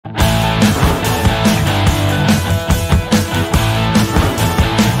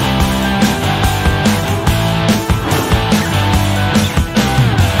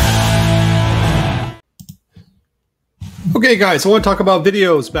Okay, guys, I want to talk about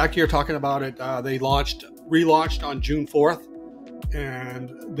Viddyoze. Back here talking about it. They relaunched on June 4th,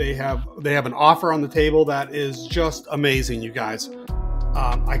 and they have an offer on the table that is just amazing, you guys.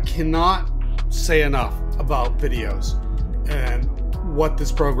 I cannot say enough about Viddyoze and what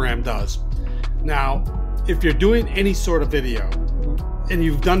this program does. Now, if you're doing any sort of video, and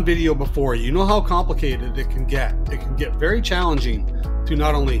you've done video before, you know how complicated it can get. It can get very challenging to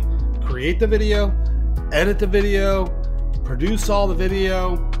not only create the video, edit the video, produce all the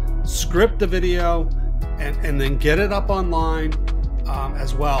video, script the video, and then get it up online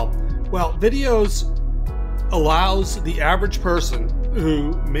as well. Well, Viddyoze allows the average person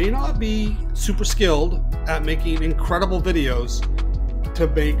who may not be super skilled at making incredible videos to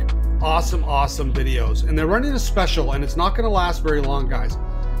make awesome videos. And they're running a special, and it's not going to last very long, guys.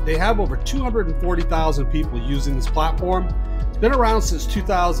 They have over 240,000 people using this platform. It's been around since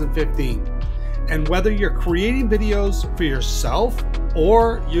 2015. And whether you're creating videos for yourself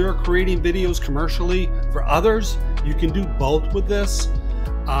or you're creating videos commercially for others, you can do both with this.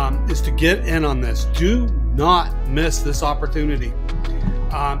 Is to get in on this. Do not miss this opportunity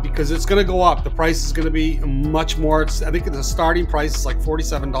because it's going to go up. The price is going to be much more. I think the starting price is like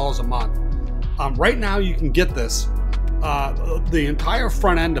 $47 a month. Right now, you can get this, the entire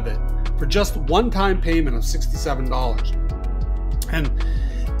front end of it, for just one-time payment of $67. And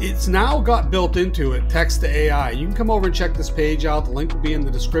it's now got built into it text to AI. You can come over and check this page out. The link will be in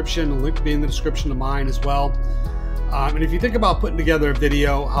the description. The link will be in the description of mine as well. And if you think about putting together a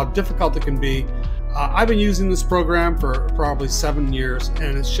video, how difficult it can be, I've been using this program for probably 7 years,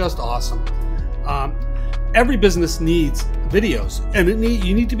 and it's just awesome. Every business needs videos, and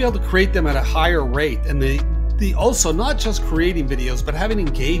you need to be able to create them at a higher rate. And they also, not just creating videos, but having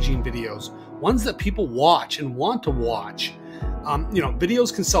engaging videos, ones that people watch and want to watch. You know,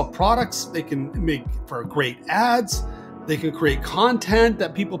 Viddyoze can sell products. They can make for great ads. They can create content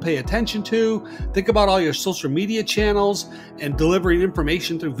that people pay attention to. Think about all your social media channels and delivering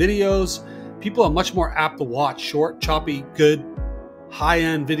information through videos. People are much more apt to watch short, choppy, good,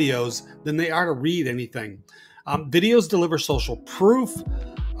 high-end videos than they are to read anything. Viddyoze deliver social proof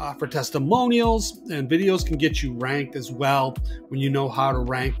for testimonials, and videos can get you ranked as well when you know how to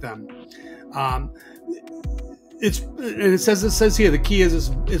rank them. It says here, the key is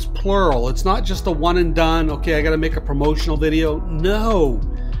it's plural. It's not just a one and done. Okay, I got to make a promotional video. No,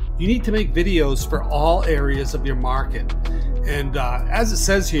 you need to make videos for all areas of your market. And as it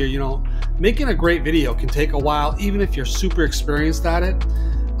says here, you know, making a great video can take a while, even if you're super experienced at it,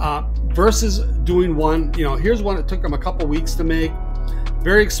 versus doing one. You know, here's one that took them a couple weeks to make,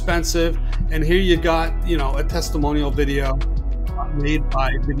 very expensive. And here you got, you know, a testimonial video made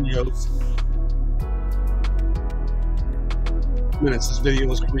by Viddyoze. Minutes this video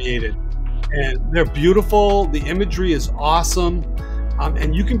was created, and they're beautiful. The imagery is awesome,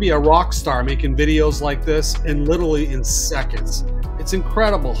 and you can be a rock star making videos like this literally in seconds. It's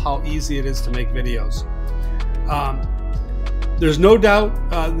incredible how easy it is to make videos. There's no doubt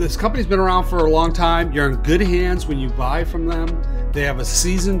this company's been around for a long time. You're in good hands when you buy from them. They have a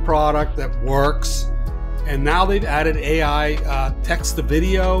seasoned product that works, and now they've added AI text to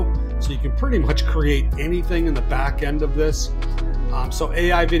video, so you can pretty much create anything in the back end of this. So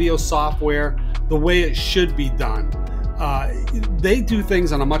AI video software, the way it should be done. They do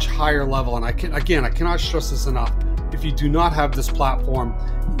things on a much higher level, and I cannot stress this enough. If you do not have this platform,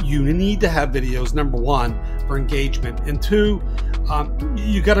 you need to have Viddyoze. Number one, for engagement, and two,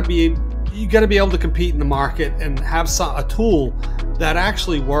 you got to be able to compete in the market and have a tool that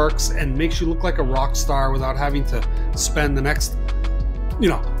actually works and makes you look like a rock star without having to spend the next,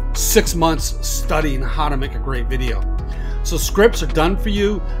 6 months studying how to make a great video. So scripts are done for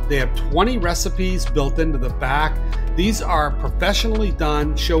you. They have 20 recipes built into the back. These are professionally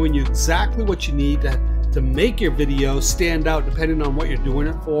done, showing you exactly what you need to make your video stand out depending on what you're doing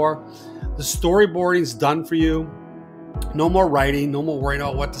it for. The storyboarding is done for you. No more writing, no more worrying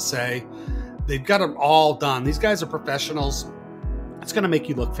about what to say. They've got them all done. These guys are professionals. It's going to make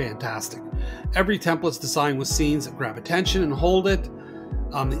you look fantastic. Every template's designed with scenes that grab attention and hold it.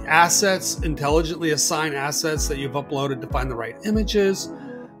 The assets, intelligently assign assets that you've uploaded to find the right images.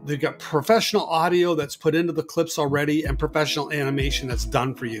 They've got professional audio that's put into the clips already and professional animation that's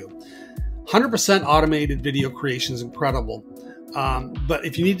done for you. 100% automated video creation is incredible. But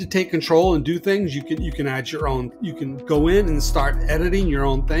if you need to take control and do things, you can add your own. You can go in and start editing your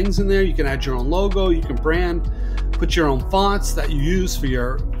own things in there. You can add your own logo. You can brand, put your own fonts that you use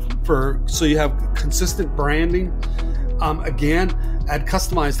so you have consistent branding. Again, add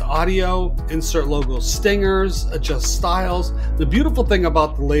customized audio, insert logo stingers, adjust styles. The beautiful thing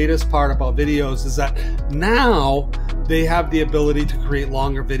about the latest part about Viddyoze is that now they have the ability to create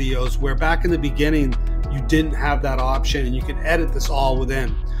longer videos, where back in the beginning, you didn't have that option, and you can edit this all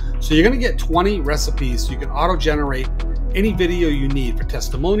within. So you're going to get 20 recipes. So you can auto-generate any video you need for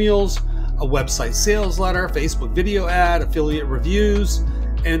testimonials, a website sales letter, Facebook video ad, affiliate reviews,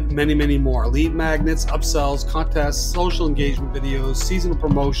 and many, many more. Lead magnets, upsells, contests, social engagement videos, seasonal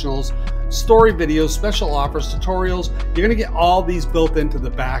promotionals, story videos, special offers, tutorials. You're going to get all these built into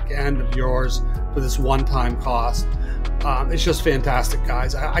the back end of yours for this one-time cost. It's just fantastic,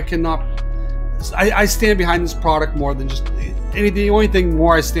 guys. I stand behind this product more than just anything. The only thing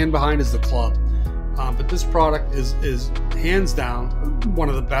more I stand behind is the club. But this product is hands down one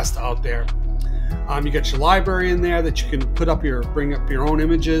of the best out there. You got your library in there that you can bring up your own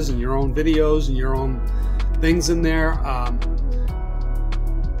images and your own videos and your own things in there.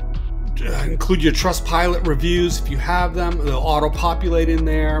 Include your Trustpilot reviews if you have them. They'll auto-populate in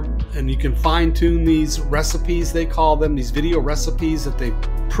there, and you can fine-tune these recipes, they call them, these video recipes that they've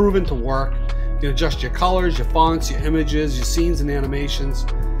proven to work. You can adjust your colors, your fonts, your images, your scenes and animations.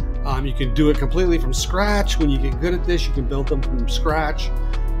 You can do it completely from scratch. When you get good at this, you can build them from scratch.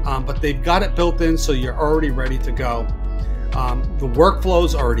 But they've got it built in, so you're already ready to go. The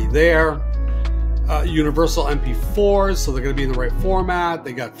workflow's already there. Universal MP4s, so they're going to be in the right format.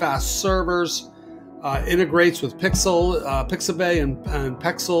 They got fast servers. Integrates with Pixabay and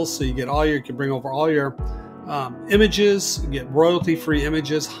Pexels, so you can bring over all your images. You get royalty-free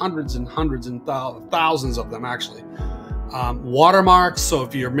images, hundreds and thousands of them actually. Watermarks, so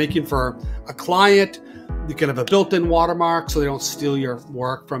if you're making for a client, you can have a built-in watermark so they don't steal your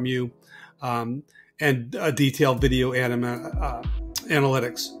work from you, and a detailed video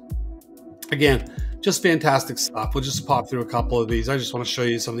analytics. Again, just fantastic stuff. We'll just pop through a couple of these. I just want to show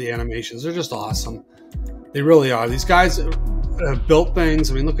you some of the animations. They're just awesome. They really are. These guys have built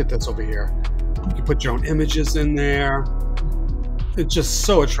things. I mean, look at this over here. You can put your own images in there. It's just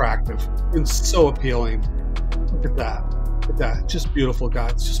so attractive and so appealing. Look at that. Look at that. Just beautiful,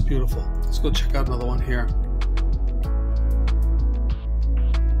 guys. Just beautiful. Let's go check out another one here.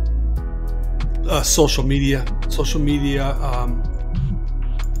 Social media.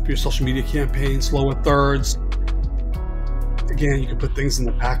 For your social media campaigns, lower thirds. Again, you can put things in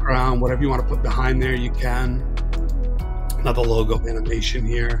the background, whatever you want to put behind there, you can. Another logo animation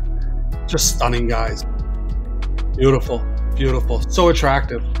here. Just stunning, guys. Beautiful, beautiful. So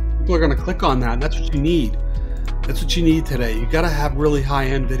attractive. People are going to click on that, and that's what you need. That's what you need today. You got to have really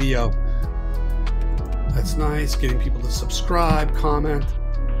high-end video. That's nice. Getting people to subscribe, comment,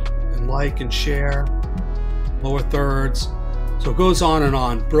 and like and share. Lower thirds. So it goes on and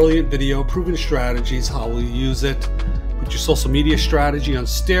on. Brilliant video, proven strategies, how we use it. Put your social media strategy on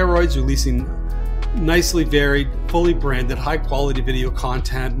steroids, releasing nicely varied, fully branded, high quality video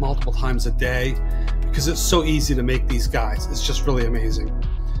content multiple times a day, because it's so easy to make these guys. It's just really amazing.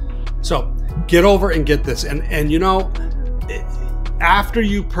 So get over and get this. And you know, after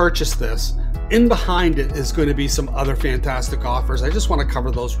you purchase this, in behind it is going to be some other fantastic offers. I just want to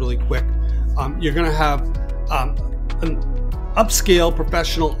cover those really quick. You're going to have an upscale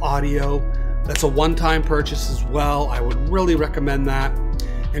professional audio. That's a one-time purchase as well. I would really recommend that.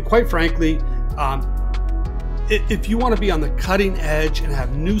 And quite frankly, if you want to be on the cutting edge and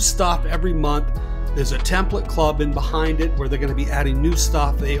have new stuff every month, there's a template club in behind it where they're going to be adding new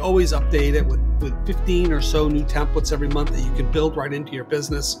stuff. They always update it with 15 or so new templates every month that you can build right into your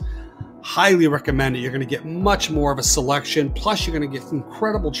business. Highly recommend it. You're going to get much more of a selection. Plus, you're going to get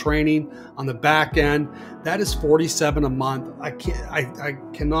incredible training on the back end. That is $47 a month. I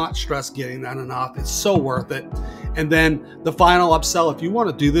cannot stress getting that enough. It's so worth it. And then the final upsell, if you want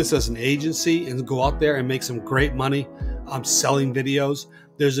to do this as an agency and go out there and make some great money selling videos,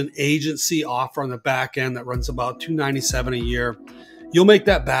 there's an agency offer on the back end that runs about $297 a year. You'll make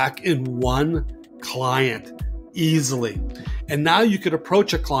that back in one client easily. And now you could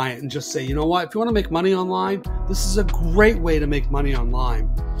approach a client and just say, you know what, if you want to make money online, this is a great way to make money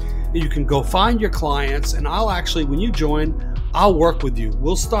online. You can go find your clients, and I'll actually, when you join, I'll work with you.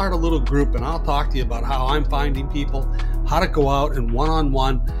 We'll start a little group, and I'll talk to you about how I'm finding people, how to go out and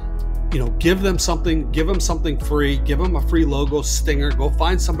one-on-one, you know, give them something free, give them a free logo stinger. Go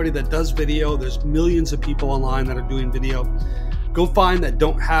find somebody that does video. There's millions of people online that are doing video. Go find that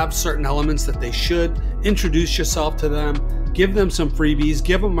don't have certain elements that they should. Introduce yourself to them. Give them some freebies.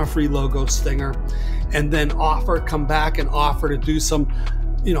 Give them a free logo stinger. And then come back and offer to do some,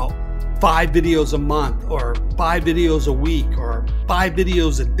 you know, 5 videos a month or 5 videos a week or 5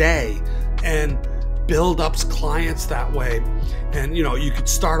 videos a day, and build up clients that way. And, you know, you could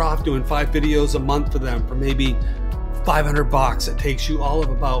start off doing 5 videos a month for them for maybe $500. It takes you all of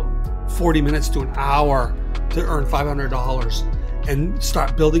about 40 minutes to an hour to earn $500 and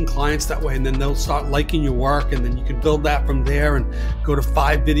start building clients that way. And then they'll start liking your work. And then you can build that from there and go to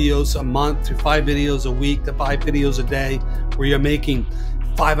 5 videos a month to 5 videos a week to 5 videos a day, where you're making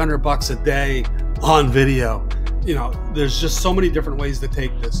 $500 a day on video. You know, there's just so many different ways to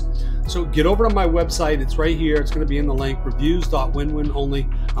take this. So get over to my website. It's right here. It's going to be in the link,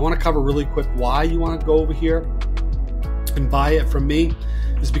 reviews.winwinonly. I want to cover really quick why you want to go over here and buy it from me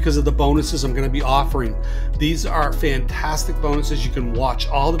is because of the bonuses I'm going to be offering. These are fantastic bonuses. You can watch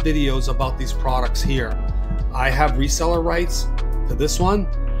all the videos about these products here. I have reseller rights to this one.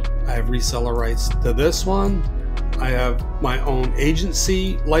 I have reseller rights to this one. I have my own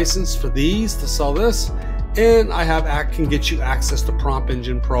agency license for these to sell this. And I can get you access to Prompt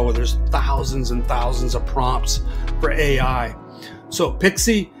Engine Pro, where there's thousands and thousands of prompts for AI. So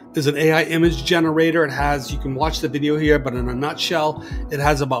Pixie is an AI image generator. It has, you can watch the video here, but in a nutshell, it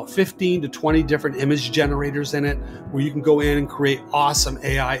has about 15 to 20 different image generators in it, where you can go in and create awesome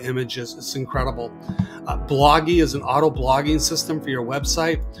AI images. It's incredible. Bloggy is an auto blogging system for your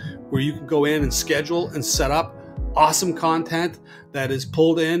website, where you can go in and schedule and set up awesome content that is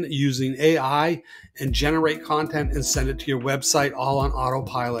pulled in using AI and generate content and send it to your website all on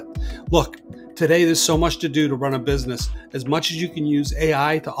autopilot. Look, today there's so much to do to run a business. As much as you can use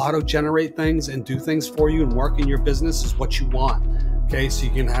AI to auto-generate things and do things for you and work in your business is what you want. Okay, so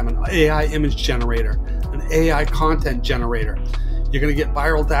you can have an AI image generator, an AI content generator. You're going to get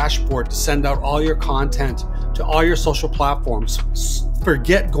Viral Dashboard to send out all your content to all your social platforms.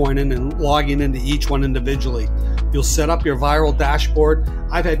 Forget going in and logging into each one individually. You'll set up your viral dashboard.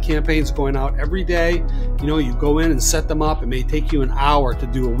 I've had campaigns going out every day. You know, you go in and set them up. It may take you an hour to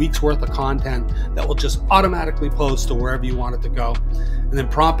do a week's worth of content that will just automatically post to wherever you want it to go. And then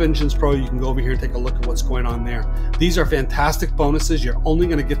Prompt Engines Pro, you can go over here and take a look at what's going on there. These are fantastic bonuses. You're only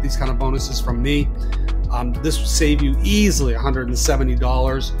going to get these kind of bonuses from me. This will save you easily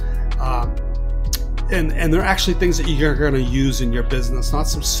 $170. And they're actually things that you're going to use in your business, not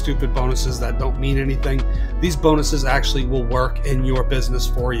some stupid bonuses that don't mean anything. These bonuses actually will work in your business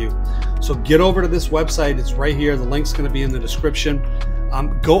for you. So get over to this website. It's right here. The link's going to be in the description.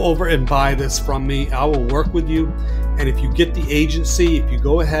 Go over and buy this from me. I will work with you. And if you get the agency, if you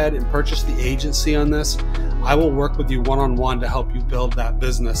go ahead and purchase the agency on this, I will work with you one-on-one to help you build that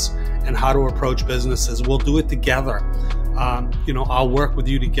business and how to approach businesses. We'll do it together. You know, I'll work with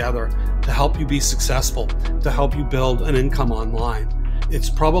you together to help you be successful, to help you build an income online. It's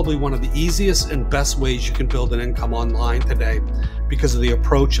probably one of the easiest and best ways you can build an income online today because of the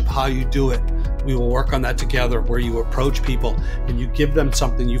approach of how you do it. We will work on that together, where you approach people and you give them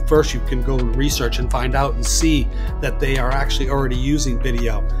something. You can go and research and find out and see that they are actually already using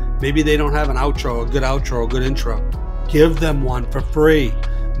video. Maybe they don't have an outro, a good intro. Give them one for free.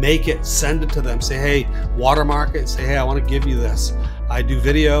 Make it, send it to them. Say, hey, watermark it. Say, hey, I want to give you this. I do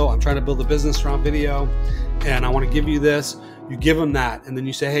video. I'm trying to build a business around video, and I want to give you this. You give them that, and then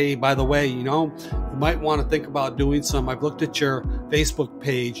you say, hey, by the way, you know, you might want to think about doing some. I've looked at your Facebook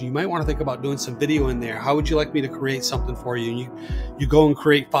page. You might want to think about doing some video in there. How would you like me to create something for you? And you go and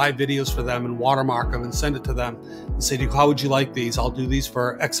create 5 videos for them and watermark them and send it to them and say, how would you like these? I'll do these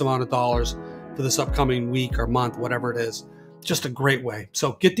for X amount of dollars for this upcoming week or month, whatever it is. Just a great way.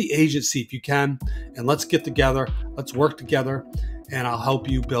 So get the agency if you can, and let's get together. Let's work together, and I'll help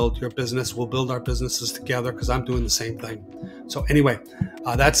you build your business. We'll build our businesses together because I'm doing the same thing. So anyway,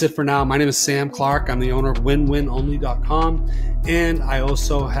 that's it for now. My name is Sam Clark. I'm the owner of winwinonly.com, and I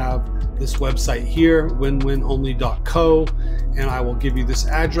also have this website here, winwinonly.co, and I will give you this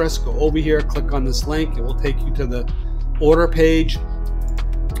address. Go over here, click on this link. It will take you to the order page.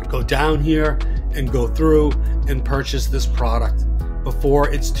 Go down here and go through and purchase this product before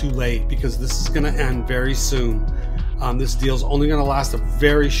it's too late, because this is going to end very soon. This deal's only going to last a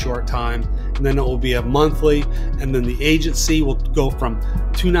very short time, and then it will be a monthly, and then the agency will go from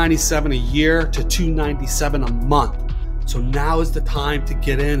 $297 a year to $297 a month. So now is the time to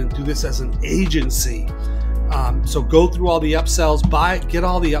get in and do this as an agency. So go through all the upsells, get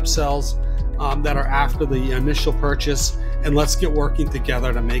all the upsells that are after the initial purchase, and let's get working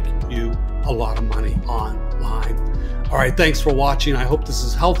together to make you a lot of money online. All right, thanks for watching. I hope this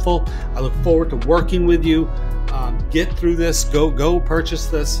is helpful. I look forward to working with you. Get through this, go purchase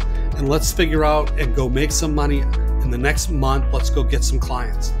this, and let's figure out and go make some money in the next month. Let's go get some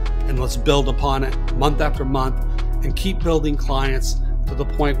clients, and let's build upon it month after month and keep building clients to the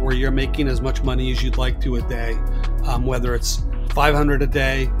point where you're making as much money as you'd like to a day, whether it's $500 a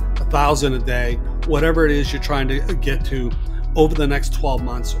day, $1,000 a day, whatever it is you're trying to get to. Over the next 12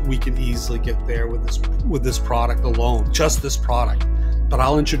 months, we can easily get there with this product alone, just this product. but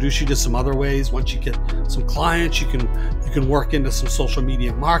I'll introduce you to some other ways. Once you get some clients, you can work into some social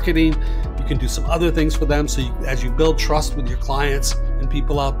media marketing. You can do some other things for them. So as you build trust with your clients and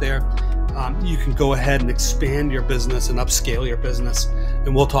people out there, you can go ahead and expand your business and upscale your business.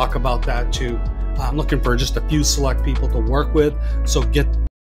 And we'll talk about that too. I'm looking for just a few select people to work with. So get